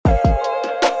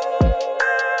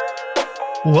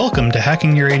Welcome to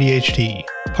Hacking Your ADHD,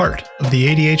 part of the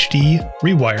ADHD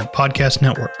Rewired podcast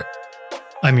network.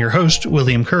 I'm your host,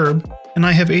 William Kerb, and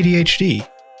I have ADHD.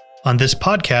 On this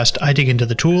podcast, I dig into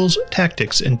the tools,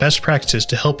 tactics, and best practices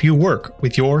to help you work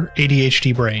with your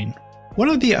ADHD brain. One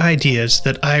of the ideas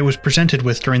that I was presented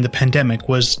with during the pandemic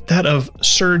was that of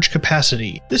surge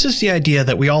capacity. This is the idea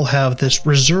that we all have this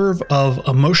reserve of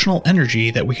emotional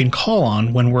energy that we can call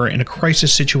on when we're in a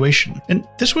crisis situation. And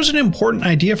this was an important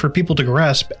idea for people to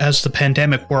grasp as the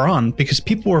pandemic wore on because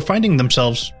people were finding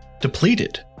themselves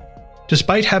depleted.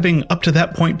 Despite having up to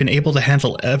that point been able to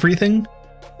handle everything,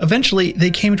 eventually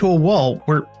they came to a wall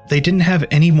where they didn't have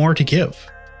any more to give.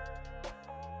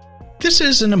 This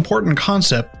is an important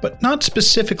concept, but not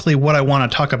specifically what I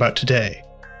want to talk about today.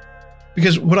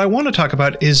 Because what I want to talk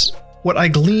about is what I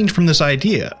gleaned from this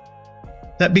idea,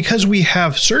 that because we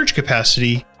have surge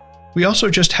capacity, we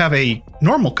also just have a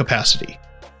normal capacity.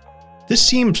 This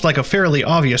seems like a fairly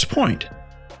obvious point,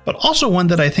 but also one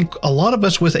that I think a lot of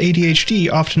us with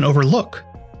ADHD often overlook.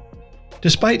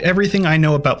 Despite everything I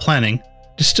know about planning,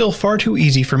 it's still far too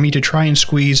easy for me to try and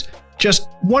squeeze just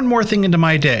one more thing into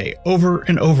my day over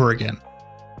and over again.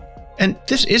 And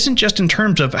this isn't just in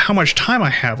terms of how much time I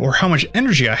have or how much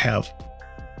energy I have,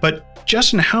 but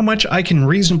just in how much I can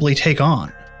reasonably take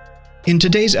on. In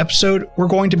today's episode, we're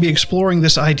going to be exploring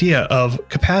this idea of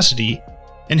capacity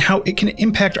and how it can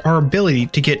impact our ability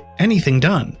to get anything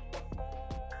done.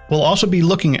 We'll also be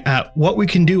looking at what we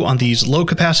can do on these low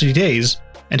capacity days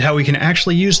and how we can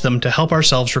actually use them to help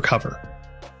ourselves recover.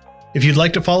 If you'd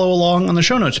like to follow along on the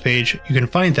show notes page, you can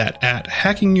find that at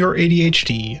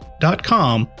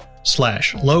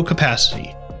hackingYourADHD.com/low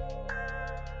capacity.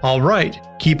 All right,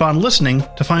 keep on listening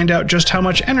to find out just how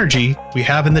much energy we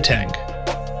have in the tank.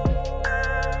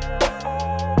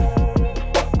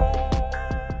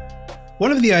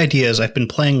 One of the ideas I've been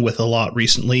playing with a lot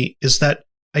recently is that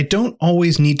I don't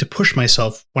always need to push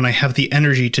myself when I have the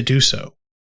energy to do so.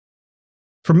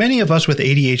 For many of us with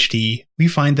ADHD, we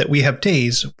find that we have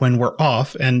days when we're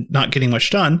off and not getting much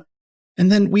done,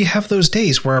 and then we have those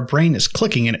days where our brain is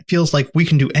clicking and it feels like we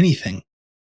can do anything.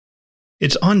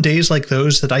 It's on days like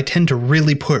those that I tend to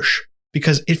really push,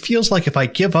 because it feels like if I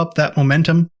give up that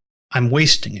momentum, I'm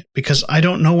wasting it, because I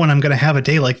don't know when I'm going to have a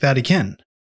day like that again.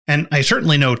 And I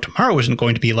certainly know tomorrow isn't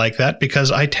going to be like that, because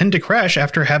I tend to crash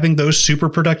after having those super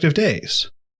productive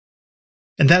days.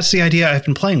 And that's the idea I've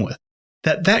been playing with.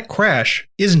 That crash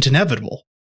isn't inevitable.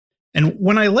 And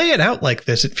when I lay it out like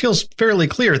this, it feels fairly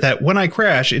clear that when I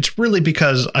crash, it's really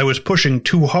because I was pushing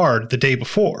too hard the day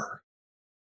before.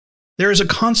 There is a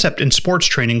concept in sports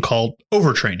training called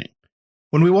overtraining.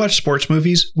 When we watch sports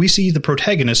movies, we see the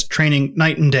protagonist training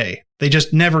night and day. They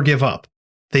just never give up.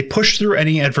 They push through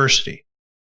any adversity.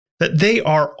 That they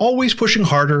are always pushing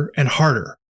harder and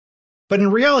harder. But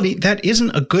in reality, that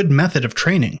isn't a good method of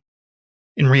training.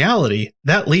 In reality,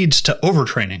 that leads to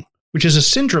overtraining, which is a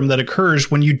syndrome that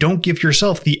occurs when you don't give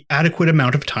yourself the adequate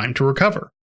amount of time to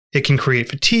recover. It can create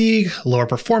fatigue, lower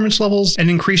performance levels, and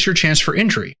increase your chance for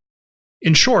injury.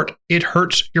 In short, it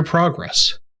hurts your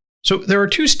progress. So there are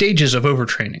two stages of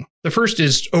overtraining. The first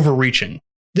is overreaching.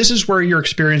 This is where you're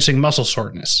experiencing muscle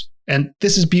soreness, and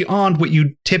this is beyond what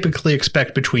you typically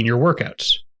expect between your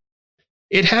workouts.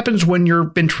 It happens when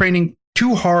you've been training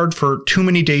too hard for too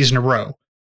many days in a row,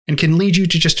 and can lead you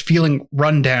to just feeling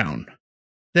run down.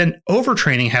 Then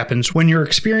overtraining happens when you're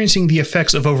experiencing the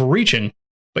effects of overreaching,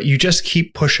 but you just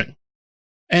keep pushing.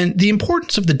 And the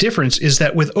importance of the difference is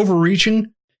that with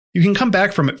overreaching, you can come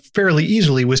back from it fairly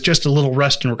easily with just a little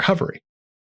rest and recovery.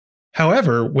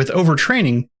 However, with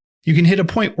overtraining, you can hit a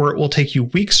point where it will take you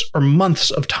weeks or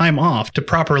months of time off to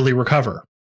properly recover.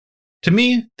 To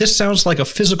me, this sounds like a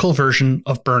physical version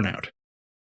of burnout.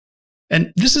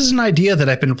 And this is an idea that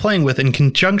I've been playing with in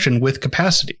conjunction with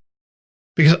capacity,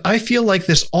 because I feel like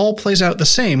this all plays out the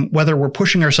same whether we're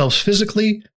pushing ourselves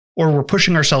physically or we're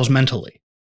pushing ourselves mentally.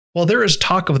 While there is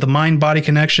talk of the mind-body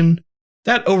connection,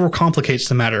 that overcomplicates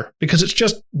the matter because it's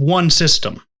just one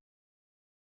system.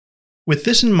 With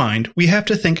this in mind, we have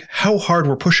to think how hard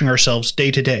we're pushing ourselves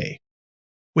day to day.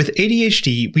 With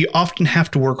ADHD, we often have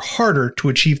to work harder to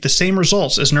achieve the same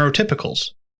results as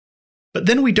neurotypicals. But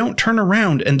then we don't turn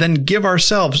around and then give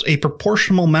ourselves a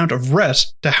proportional amount of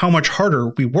rest to how much harder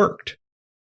we worked.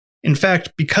 In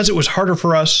fact, because it was harder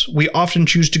for us, we often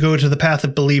choose to go to the path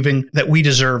of believing that we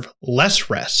deserve less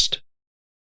rest.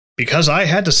 Because I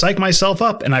had to psych myself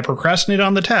up and I procrastinated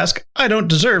on the task, I don't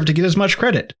deserve to get as much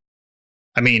credit.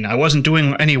 I mean, I wasn't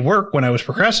doing any work when I was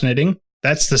procrastinating.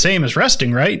 That's the same as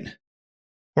resting, right?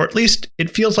 Or at least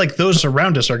it feels like those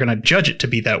around us are going to judge it to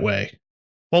be that way.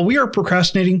 While we are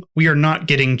procrastinating, we are not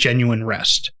getting genuine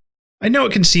rest. I know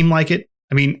it can seem like it.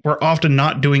 I mean, we're often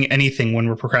not doing anything when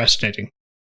we're procrastinating.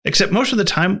 Except most of the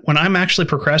time, when I'm actually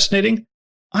procrastinating,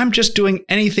 I'm just doing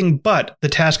anything but the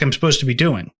task I'm supposed to be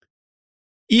doing.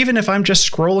 Even if I'm just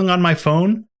scrolling on my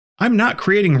phone, I'm not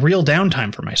creating real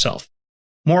downtime for myself.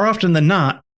 More often than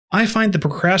not, I find the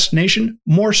procrastination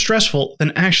more stressful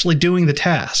than actually doing the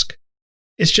task.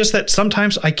 It's just that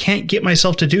sometimes I can't get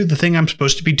myself to do the thing I'm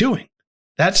supposed to be doing.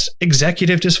 That's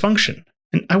executive dysfunction.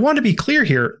 And I want to be clear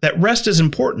here that rest is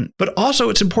important, but also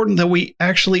it's important that we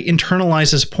actually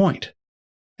internalize this point.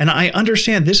 And I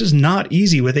understand this is not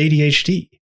easy with ADHD.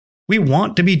 We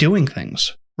want to be doing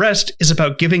things. Rest is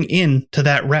about giving in to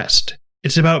that rest.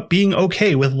 It's about being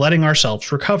okay with letting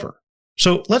ourselves recover.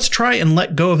 So let's try and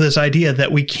let go of this idea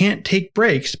that we can't take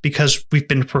breaks because we've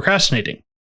been procrastinating.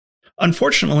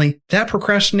 Unfortunately, that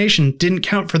procrastination didn't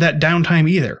count for that downtime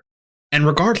either. And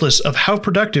regardless of how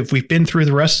productive we've been through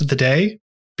the rest of the day,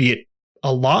 be it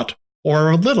a lot or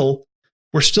a little,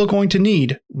 we're still going to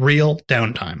need real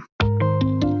downtime.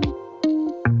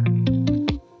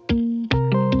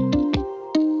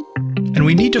 And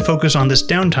we need to focus on this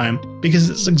downtime because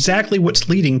it's exactly what's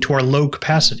leading to our low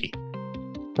capacity.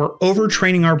 We're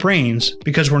overtraining our brains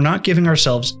because we're not giving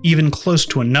ourselves even close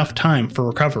to enough time for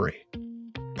recovery.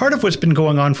 Part of what's been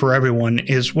going on for everyone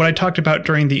is what I talked about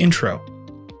during the intro.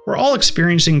 We're all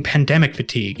experiencing pandemic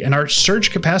fatigue, and our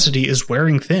surge capacity is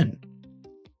wearing thin.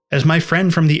 As my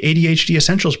friend from the ADHD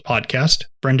Essentials podcast,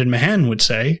 Brendan Mahan, would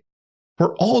say,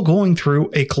 we're all going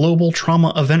through a global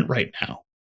trauma event right now.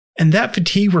 And that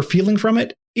fatigue we're feeling from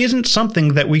it isn't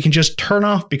something that we can just turn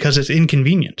off because it's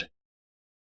inconvenient.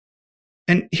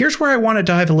 And here's where I want to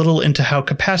dive a little into how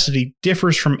capacity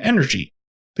differs from energy,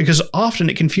 because often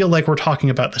it can feel like we're talking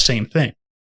about the same thing.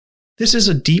 This is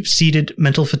a deep-seated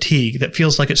mental fatigue that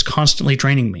feels like it's constantly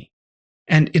draining me,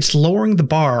 and it's lowering the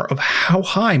bar of how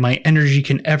high my energy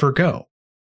can ever go.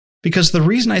 Because the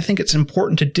reason I think it's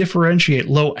important to differentiate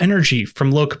low energy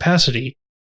from low capacity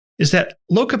is that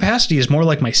low capacity is more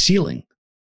like my ceiling.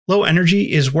 Low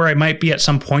energy is where I might be at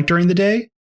some point during the day,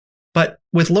 but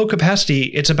with low capacity,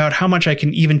 it's about how much I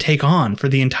can even take on for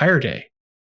the entire day.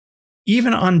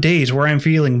 Even on days where I'm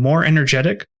feeling more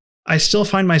energetic, I still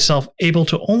find myself able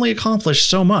to only accomplish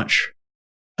so much,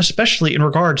 especially in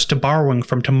regards to borrowing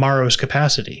from tomorrow's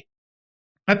capacity.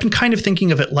 I've been kind of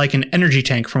thinking of it like an energy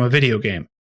tank from a video game.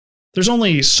 There's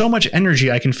only so much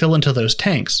energy I can fill into those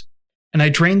tanks, and I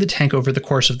drain the tank over the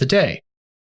course of the day,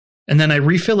 and then I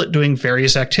refill it doing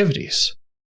various activities.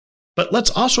 But let's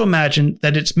also imagine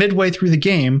that it's midway through the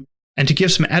game, and to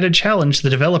give some added challenge, the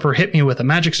developer hit me with a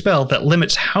magic spell that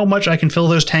limits how much I can fill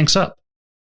those tanks up.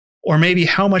 Or maybe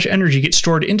how much energy gets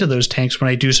stored into those tanks when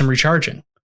I do some recharging.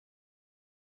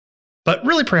 But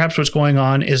really perhaps what's going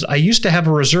on is I used to have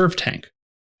a reserve tank,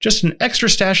 just an extra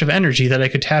stash of energy that I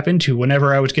could tap into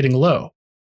whenever I was getting low.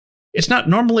 It's not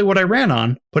normally what I ran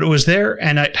on, but it was there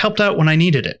and it helped out when I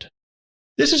needed it.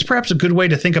 This is perhaps a good way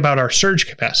to think about our surge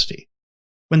capacity.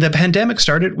 When the pandemic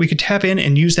started, we could tap in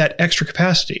and use that extra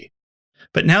capacity.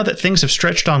 But now that things have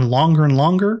stretched on longer and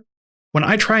longer, when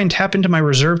I try and tap into my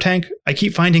reserve tank, I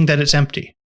keep finding that it's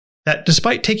empty. That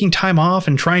despite taking time off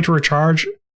and trying to recharge,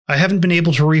 I haven't been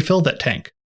able to refill that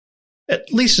tank.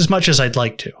 At least as much as I'd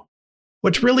like to.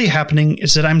 What's really happening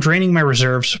is that I'm draining my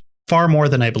reserves far more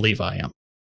than I believe I am.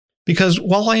 Because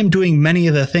while I am doing many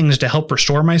of the things to help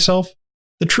restore myself,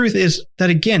 the truth is that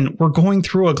again, we're going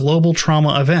through a global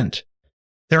trauma event.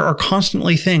 There are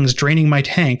constantly things draining my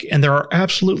tank, and there are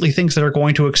absolutely things that are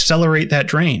going to accelerate that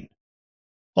drain.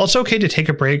 While it's okay to take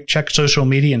a break, check social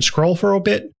media, and scroll for a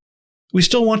bit, we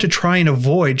still want to try and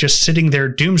avoid just sitting there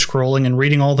doom scrolling and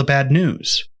reading all the bad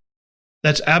news.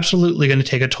 That's absolutely going to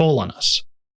take a toll on us.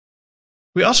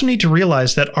 We also need to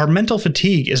realize that our mental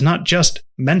fatigue is not just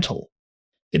mental.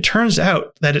 It turns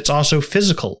out that it's also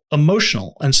physical,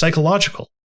 emotional, and psychological.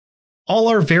 All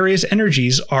our various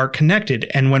energies are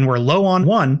connected, and when we're low on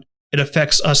one, it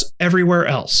affects us everywhere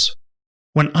else.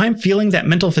 When I'm feeling that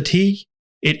mental fatigue,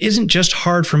 it isn't just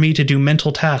hard for me to do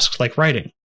mental tasks like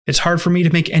writing. It's hard for me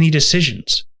to make any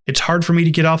decisions. It's hard for me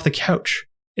to get off the couch.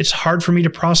 It's hard for me to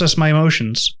process my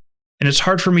emotions. And it's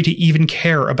hard for me to even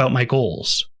care about my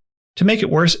goals. To make it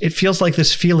worse, it feels like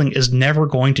this feeling is never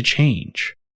going to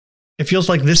change. It feels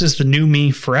like this is the new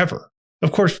me forever.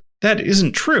 Of course, that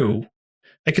isn't true.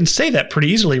 I can say that pretty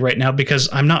easily right now because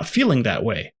I'm not feeling that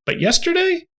way. But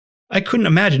yesterday, I couldn't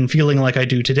imagine feeling like I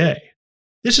do today.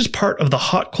 This is part of the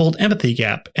hot-cold empathy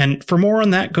gap, and for more on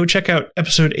that, go check out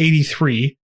episode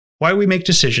 83, Why We Make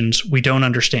Decisions We Don't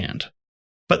Understand.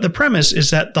 But the premise is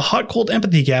that the hot-cold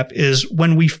empathy gap is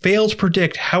when we fail to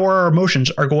predict how our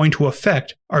emotions are going to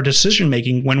affect our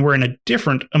decision-making when we're in a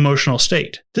different emotional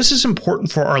state. This is important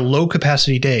for our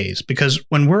low-capacity days because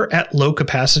when we're at low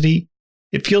capacity,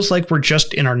 it feels like we're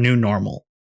just in our new normal.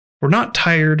 We're not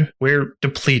tired, we're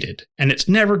depleted, and it's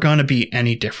never going to be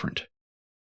any different.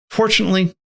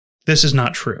 Fortunately, this is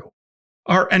not true.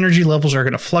 Our energy levels are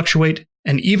going to fluctuate,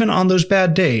 and even on those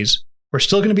bad days, we're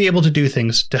still going to be able to do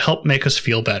things to help make us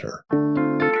feel better.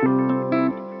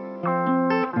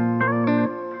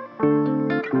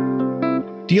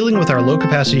 Dealing with our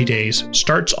low-capacity days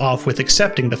starts off with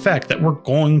accepting the fact that we're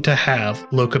going to have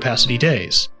low-capacity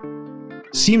days.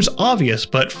 Seems obvious,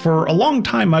 but for a long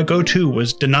time my go-to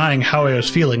was denying how I was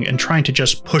feeling and trying to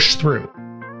just push through.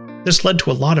 This led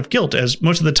to a lot of guilt, as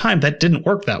most of the time that didn't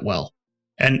work that well,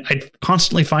 and I'd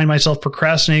constantly find myself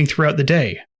procrastinating throughout the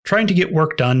day, trying to get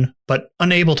work done, but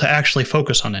unable to actually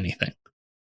focus on anything.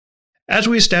 As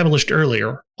we established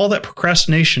earlier, all that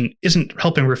procrastination isn't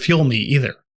helping refuel me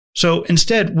either. So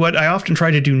instead, what I often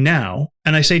try to do now,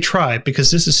 and I say try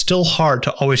because this is still hard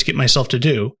to always get myself to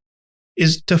do,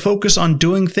 is to focus on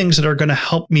doing things that are going to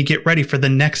help me get ready for the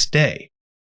next day.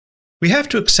 We have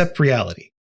to accept reality.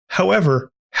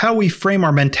 However, how we frame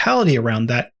our mentality around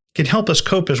that can help us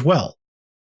cope as well.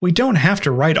 We don't have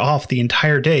to write off the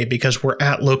entire day because we're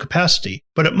at low capacity,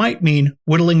 but it might mean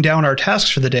whittling down our tasks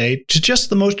for the day to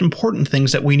just the most important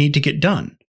things that we need to get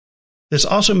done. This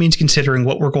also means considering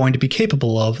what we're going to be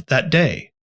capable of that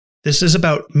day. This is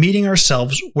about meeting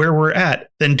ourselves where we're at,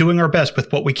 then doing our best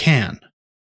with what we can.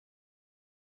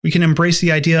 We can embrace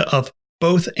the idea of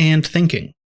both and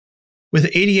thinking.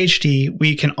 With ADHD,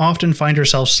 we can often find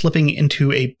ourselves slipping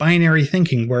into a binary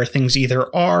thinking where things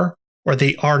either are or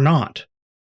they are not.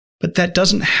 But that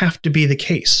doesn't have to be the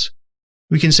case.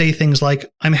 We can say things like,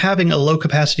 I'm having a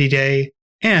low-capacity day,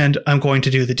 and I'm going to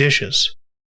do the dishes.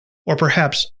 Or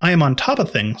perhaps, I am on top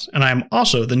of things, and I am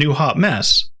also the new hot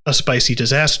mess, a spicy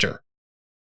disaster.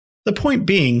 The point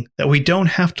being that we don't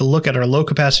have to look at our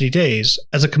low-capacity days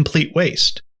as a complete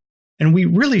waste, and we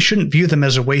really shouldn't view them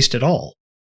as a waste at all.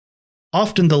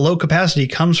 Often the low capacity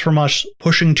comes from us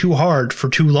pushing too hard for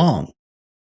too long.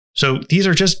 So these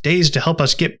are just days to help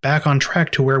us get back on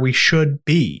track to where we should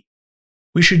be.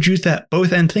 We should use that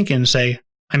both and thinking and say,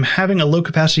 I'm having a low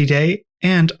capacity day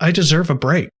and I deserve a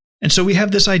break. And so we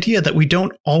have this idea that we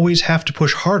don't always have to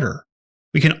push harder.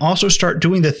 We can also start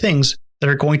doing the things that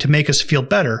are going to make us feel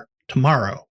better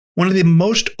tomorrow. One of the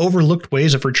most overlooked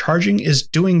ways of recharging is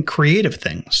doing creative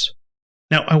things.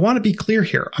 Now, I want to be clear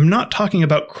here. I'm not talking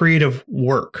about creative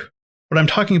work. What I'm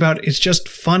talking about is just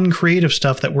fun creative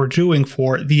stuff that we're doing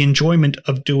for the enjoyment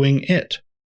of doing it.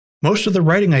 Most of the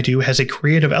writing I do has a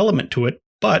creative element to it,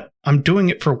 but I'm doing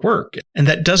it for work, and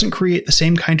that doesn't create the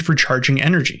same kind of recharging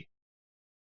energy.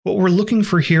 What we're looking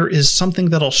for here is something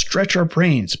that'll stretch our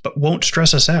brains but won't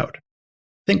stress us out.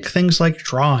 Think things like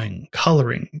drawing,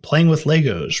 coloring, playing with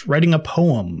Legos, writing a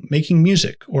poem, making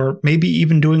music, or maybe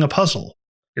even doing a puzzle.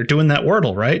 You're doing that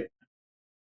Wordle, right?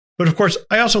 But of course,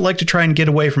 I also like to try and get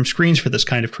away from screens for this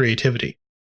kind of creativity.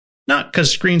 Not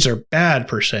because screens are bad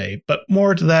per se, but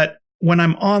more to that when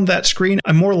I'm on that screen,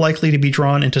 I'm more likely to be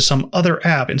drawn into some other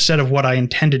app instead of what I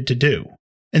intended to do.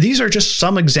 And these are just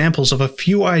some examples of a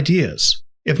few ideas.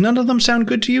 If none of them sound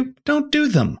good to you, don't do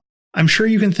them. I'm sure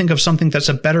you can think of something that's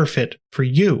a better fit for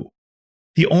you.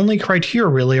 The only criteria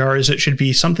really is it should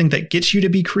be something that gets you to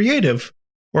be creative,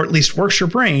 or at least works your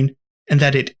brain, and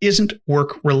that it isn't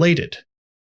work-related.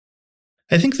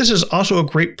 I think this is also a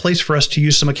great place for us to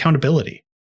use some accountability.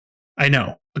 I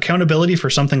know, accountability for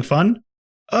something fun?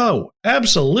 Oh,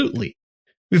 absolutely.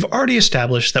 We've already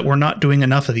established that we're not doing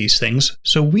enough of these things,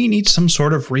 so we need some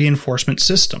sort of reinforcement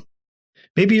system.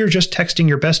 Maybe you're just texting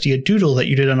your bestie a doodle that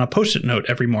you did on a post-it note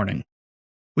every morning.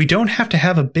 We don't have to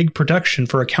have a big production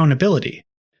for accountability,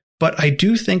 but I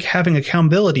do think having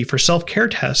accountability for self-care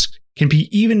tasks can be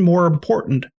even more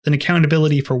important than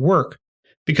accountability for work,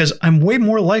 because I'm way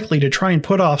more likely to try and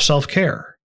put off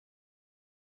self-care.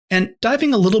 And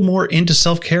diving a little more into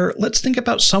self-care, let's think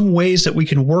about some ways that we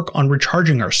can work on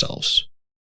recharging ourselves.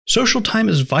 Social time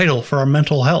is vital for our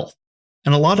mental health,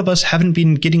 and a lot of us haven't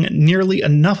been getting nearly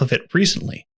enough of it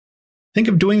recently. Think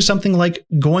of doing something like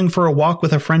going for a walk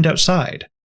with a friend outside.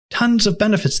 Tons of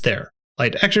benefits there.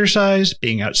 Light exercise,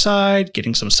 being outside,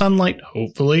 getting some sunlight,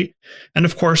 hopefully, and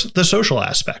of course, the social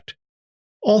aspect.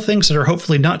 All things that are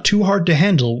hopefully not too hard to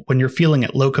handle when you're feeling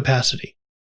at low capacity.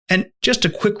 And just a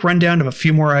quick rundown of a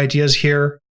few more ideas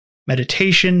here.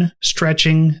 Meditation,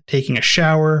 stretching, taking a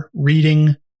shower,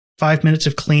 reading, 5 minutes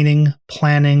of cleaning,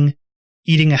 planning,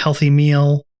 eating a healthy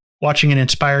meal, watching an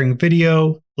inspiring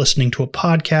video, listening to a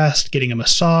podcast, getting a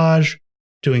massage,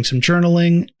 doing some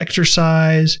journaling,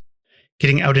 exercise,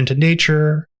 getting out into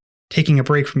nature, taking a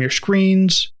break from your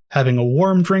screens, having a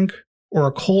warm drink or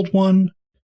a cold one,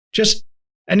 just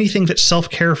anything that's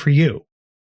self-care for you.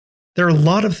 There are a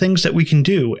lot of things that we can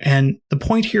do, and the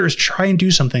point here is try and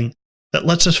do something that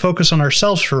lets us focus on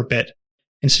ourselves for a bit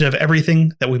instead of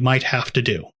everything that we might have to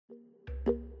do.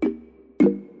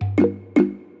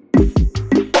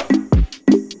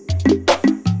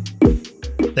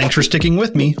 Thanks for sticking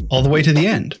with me all the way to the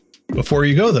end. Before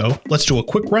you go though, let's do a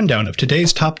quick rundown of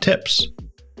today's top tips.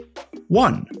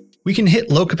 1. We can hit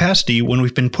low capacity when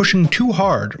we've been pushing too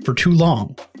hard for too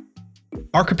long.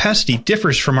 Our capacity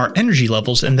differs from our energy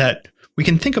levels in that we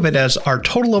can think of it as our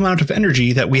total amount of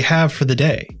energy that we have for the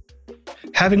day.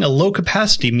 Having a low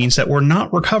capacity means that we're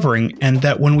not recovering, and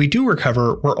that when we do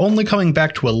recover, we're only coming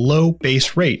back to a low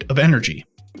base rate of energy.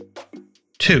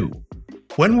 2.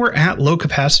 When we're at low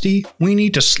capacity, we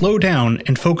need to slow down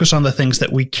and focus on the things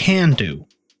that we can do.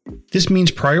 This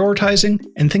means prioritizing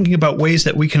and thinking about ways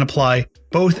that we can apply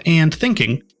both and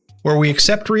thinking, where we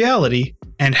accept reality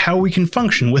and how we can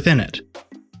function within it.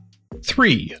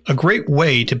 3. A great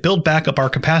way to build back up our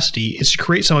capacity is to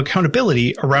create some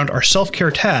accountability around our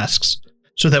self-care tasks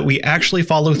so that we actually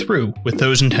follow through with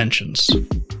those intentions.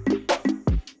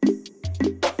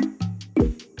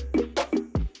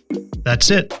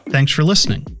 That's it. Thanks for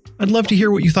listening. I'd love to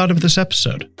hear what you thought of this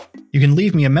episode. You can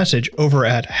leave me a message over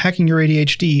at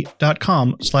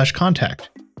hackingYourADHD.com/contact.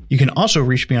 You can also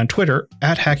reach me on Twitter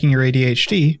at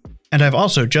hackingYourADHD, and I've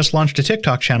also just launched a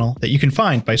TikTok channel that you can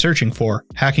find by searching for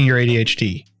Hacking Your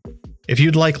ADHD. If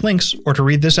you'd like links or to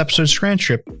read this episode's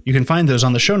transcript, you can find those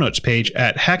on the show notes page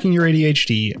at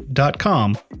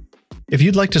hackingYourADHD.com. If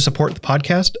you'd like to support the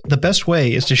podcast, the best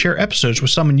way is to share episodes with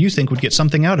someone you think would get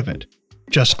something out of it.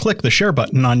 Just click the share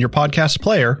button on your podcast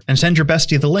player and send your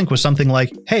bestie the link with something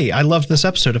like, "Hey, I loved this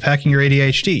episode of Hacking Your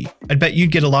ADHD. I'd bet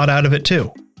you'd get a lot out of it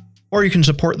too." Or you can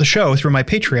support the show through my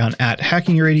Patreon at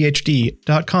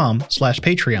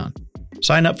hackingYourADHD.com/Patreon.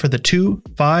 Sign up for the $2,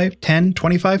 $5, $10,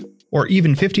 $25, or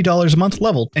even $50 a month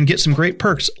level and get some great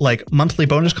perks like monthly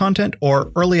bonus content or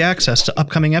early access to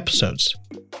upcoming episodes.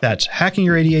 That's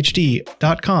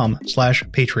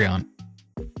hackingYourADHD.com/Patreon.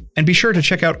 And be sure to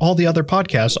check out all the other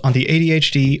podcasts on the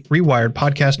ADHD Rewired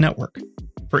Podcast Network.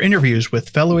 For interviews with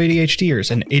fellow ADHDers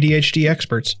and ADHD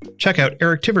experts, check out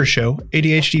Eric Tiver's show,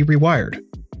 ADHD Rewired.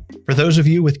 For those of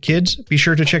you with kids, be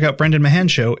sure to check out Brendan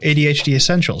Mahan's show, ADHD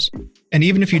Essentials. And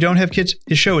even if you don't have kids,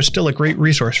 his show is still a great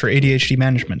resource for ADHD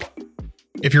management.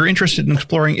 If you're interested in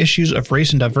exploring issues of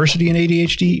race and diversity in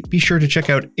ADHD, be sure to check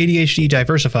out ADHD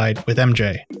Diversified with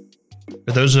MJ.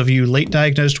 For those of you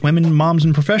late-diagnosed women, moms,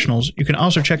 and professionals, you can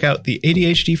also check out the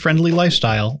ADHD-Friendly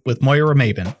Lifestyle with Moira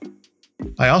Mabin.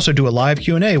 I also do a live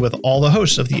Q&A with all the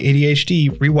hosts of the ADHD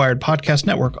Rewired Podcast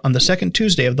Network on the second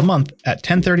Tuesday of the month at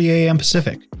 10:30 a.m.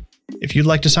 Pacific. If you'd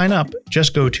like to sign up,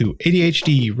 just go to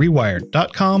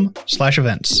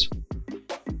ADHDrewired.com/events.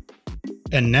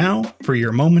 And now for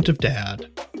your moment of dad.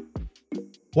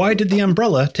 Why did the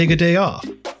umbrella take a day off?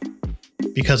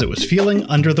 Because it was feeling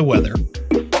under the weather.